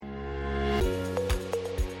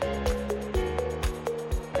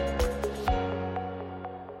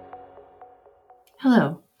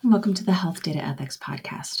Hello, and welcome to the Health Data Ethics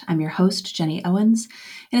Podcast. I'm your host, Jenny Owens,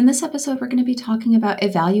 and in this episode, we're going to be talking about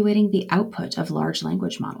evaluating the output of large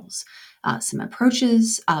language models, some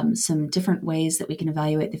approaches, some different ways that we can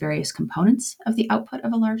evaluate the various components of the output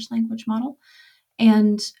of a large language model,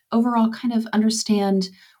 and overall kind of understand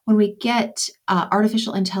when we get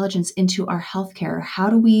artificial intelligence into our healthcare, how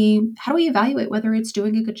do we evaluate whether it's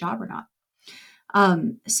doing a good job or not?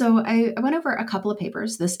 So I went over a couple of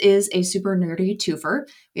papers. This is a super nerdy twofer.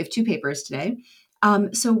 We have two papers today.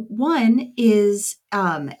 So one is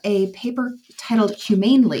a paper titled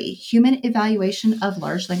HumanELY, Human Evaluation of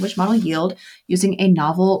Large Language Model Yield Using a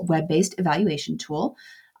Novel Web-Based Evaluation Tool.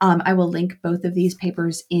 I will link both of these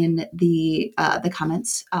papers in the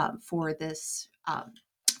comments for this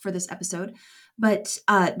episode. But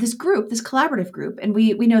this collaborative group, and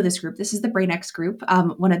we know this group. This is the BrainX group.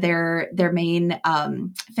 One of their main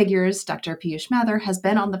figures, Dr. Piyush Mathur, has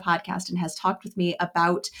been on the podcast and has talked with me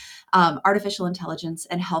about artificial intelligence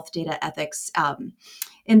and health data ethics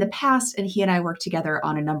in the past. And he and I worked together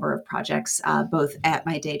on a number of projects, both at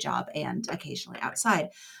my day job and occasionally outside.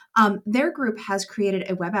 Their group has created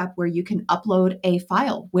a web app where you can upload a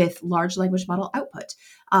file with large language model output.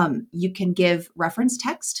 You can give reference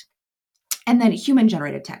text and then human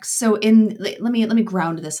generated text. So let me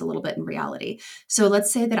ground this a little bit in reality. So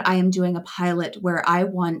let's say that I am doing a pilot where I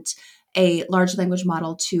want a large language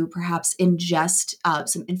model to perhaps ingest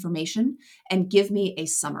some information and give me a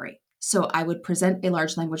summary. So I would present a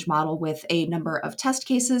large language model with a number of test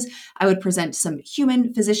cases. I would present some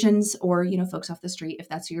human physicians or, folks off the street, if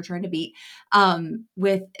that's who you're trying to beat,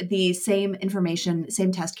 with the same information,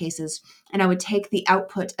 same test cases. And I would take the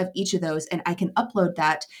output of each of those and I can upload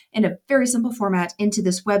that in a very simple format into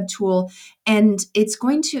this web tool. And it's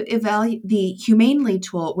going to the HumanELY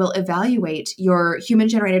tool will evaluate your human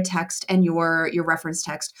generated text and your reference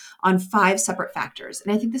text on 5 separate factors.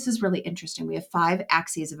 And I think this is really interesting. We have 5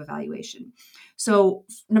 axes of evaluation. So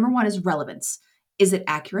number 1 is relevance. Is it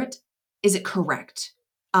accurate? Is it correct?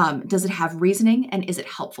 Does it have reasoning, and is it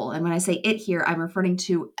helpful? And when I say it here, I'm referring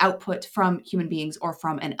to output from human beings or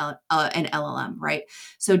from an LLM, right?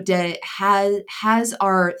 So has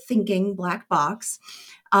our thinking black box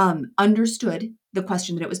understood the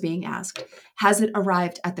question that it was being asked? Has it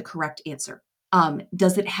arrived at the correct answer?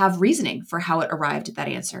 Does it have reasoning for how it arrived at that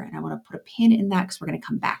answer? And I want to put a pin in that because we're going to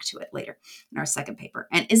come back to it later in our second paper.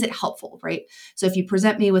 And is it helpful, right? So if you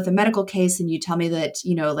present me with a medical case and you tell me that,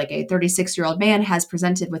 like a 36-year-old man has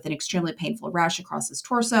presented with an extremely painful rash across his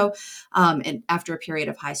torso, and after a period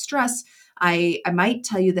of high stress, I might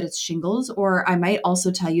tell you that it's shingles, or I might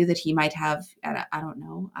also tell you that he might have, I don't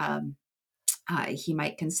know, he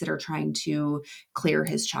might consider trying to clear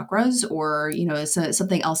his chakras or,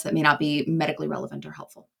 something else that may not be medically relevant or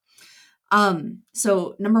helpful.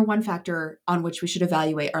 So number 1 factor on which we should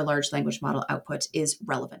evaluate our large language model output is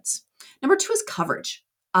relevance. Number 2 is coverage.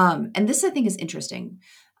 And this I think is interesting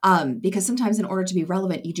because sometimes in order to be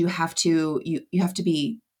relevant, you have to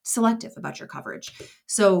be selective about your coverage.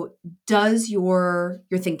 So does your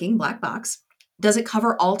thinking black box, does it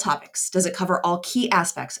cover all topics? Does it cover all key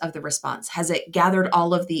aspects of the response? Has it gathered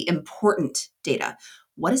all of the important data?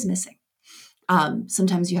 What is missing?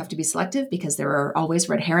 Sometimes you have to be selective because there are always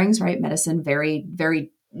red herrings, right? Medicine, very,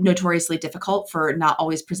 very notoriously difficult for not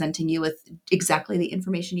always presenting you with exactly the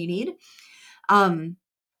information you need.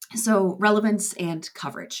 So relevance and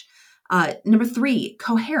coverage. Number 3,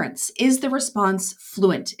 coherence. Is the response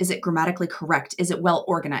fluent? Is it grammatically correct? Is it well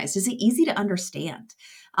organized? Is it easy to understand?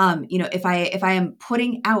 If I am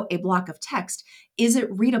putting out a block of text, is it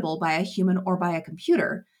readable by a human or by a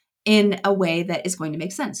computer in a way that is going to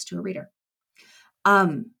make sense to a reader?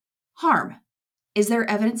 Harm. Is there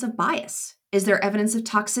evidence of bias? Is there evidence of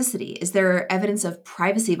toxicity? Is there evidence of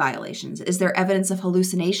privacy violations? Is there evidence of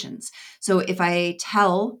hallucinations? So if I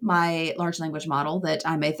tell my large language model that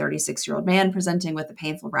I'm a 36-year-old man presenting with a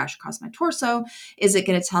painful rash across my torso, is it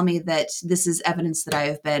going to tell me that this is evidence that I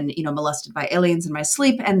have been, molested by aliens in my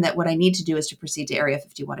sleep and that what I need to do is to proceed to Area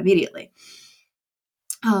 51 immediately?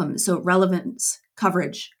 So relevance,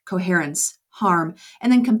 coverage, coherence, harm,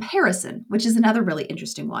 and then comparison, which is another really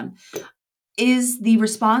interesting one. Is the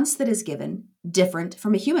response that is given different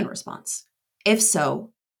from a human response? If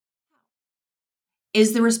so,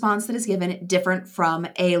 is the response that is given different from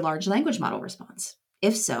a large language model response?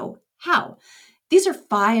 If so, how? These are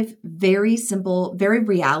 5 very simple, very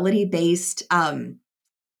reality-based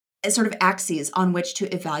sort of axes on which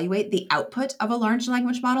to evaluate the output of a large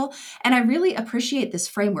language model. And I really appreciate this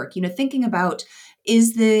framework, thinking about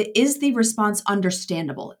Is the response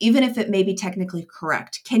understandable, even if it may be technically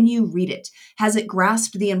correct? Can you read it? Has it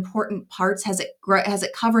grasped the important parts? Has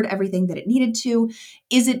it covered everything that it needed to?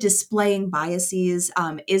 Is it displaying biases?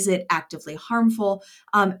 Is it actively harmful?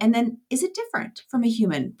 And then is it different from a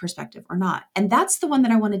human perspective or not? And that's the one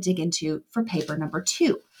that I want to dig into for paper number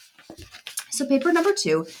 2. So paper number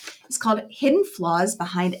 2 is called Hidden Flaws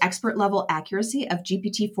Behind Expert Level Accuracy of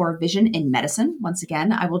GPT-4 Vision in Medicine. Once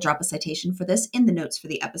again, I will drop a citation for this in the notes for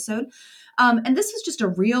the episode. And this is just a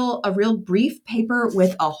real brief paper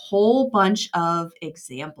with a whole bunch of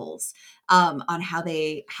examples on how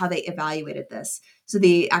they evaluated this. So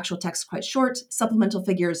the actual text is quite short, supplemental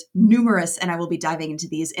figures numerous, and I will be diving into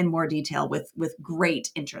these in more detail with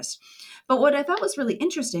great interest. But what I thought was really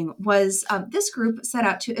interesting was this group set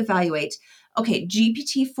out to evaluate, okay,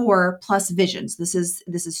 GPT-4 plus visions. This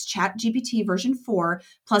is Chat GPT version 4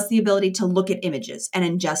 plus the ability to look at images and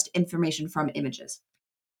ingest information from images.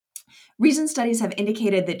 Recent studies have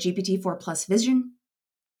indicated that GPT-4 plus vision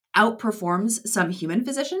outperforms some human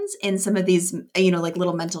physicians in some of these, like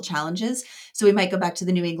little mental challenges. So we might go back to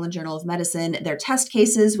the New England Journal of Medicine, their test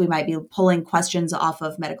cases. We might be pulling questions off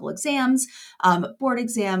of medical exams, board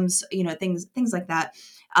exams, things like that.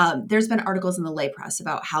 There's been articles in the lay press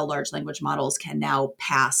about how large language models can now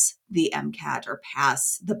pass the MCAT or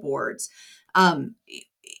pass the boards.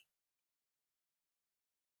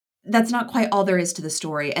 That's not quite all there is to the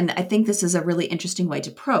story. And I think this is a really interesting way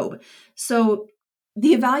to probe. So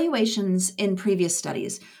the evaluations in previous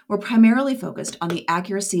studies were primarily focused on the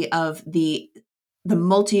accuracy of the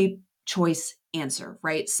multi-choice answer,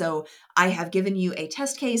 right? So I have given you a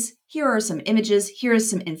test case. Here are some images. Here is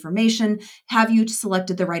some information. Have you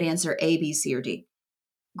selected the right answer, A, B, C, or D?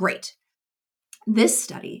 Great. This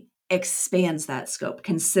study expands that scope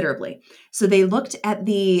considerably. So they looked at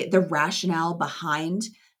the rationale behind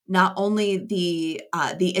not only the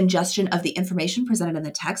ingestion of the information presented in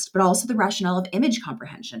the text, but also the rationale of image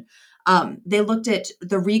comprehension. They looked at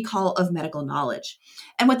the recall of medical knowledge.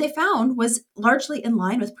 And what they found was largely in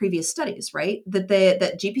line with previous studies, right?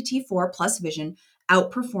 That GPT-4 plus vision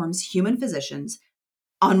outperforms human physicians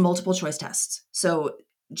on multiple choice tests. So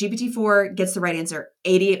GPT-4 gets the right answer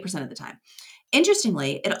 88% of the time.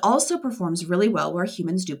 Interestingly, it also performs really well where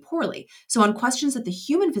humans do poorly. So on questions that the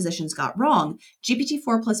human physicians got wrong,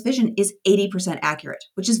 GPT-4 plus vision is 80% accurate,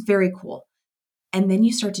 which is very cool. And then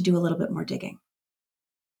you start to do a little bit more digging.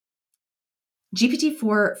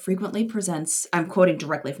 GPT-4 frequently presents, I'm quoting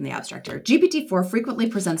directly from the abstract here, GPT-4 frequently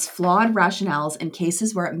presents flawed rationales in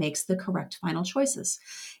cases where it makes the correct final choices.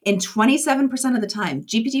 In 27% of the time,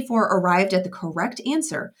 GPT-4 arrived at the correct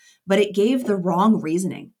answer, but it gave the wrong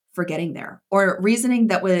reasoning for getting there, or reasoning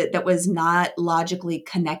that was not logically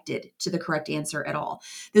connected to the correct answer at all.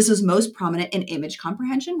 This was most prominent in image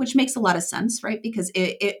comprehension, which makes a lot of sense, right? Because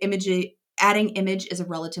adding image is a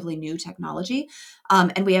relatively new technology,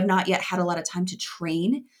 and we have not yet had a lot of time to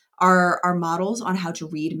train our models on how to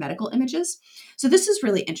read medical images. So this is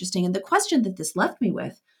really interesting. And the question that this left me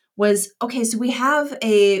with was, okay, so we have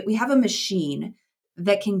a machine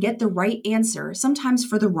that can get the right answer, sometimes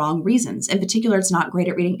for the wrong reasons. In particular, it's not great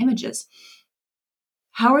at reading images.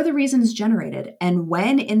 How are the reasons generated? And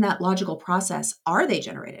when in that logical process are they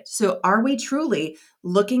generated? So are we truly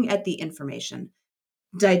looking at the information,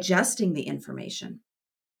 digesting the information,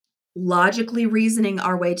 logically reasoning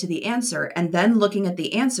our way to the answer, and then looking at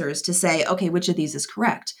the answers to say, okay, which of these is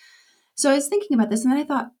correct? So I was thinking about this, and then I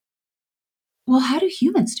thought, well, how do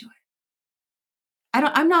humans do it?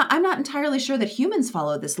 I'm not entirely sure that humans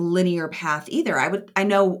follow this linear path either. I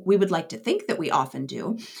know we would like to think that we often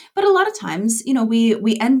do, but a lot of times,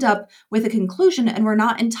 we end up with a conclusion and we're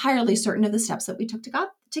not entirely certain of the steps that we took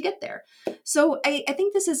to get there. So I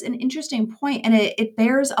think this is an interesting point, and it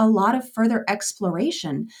bears a lot of further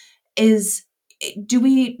exploration. Do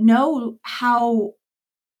we know how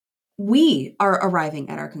we are arriving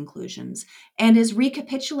at our conclusions? And is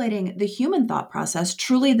recapitulating the human thought process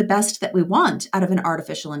truly the best that we want out of an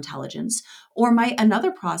artificial intelligence? Or might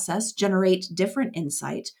another process generate different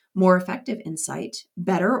insight, more effective insight,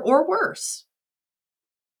 better or worse?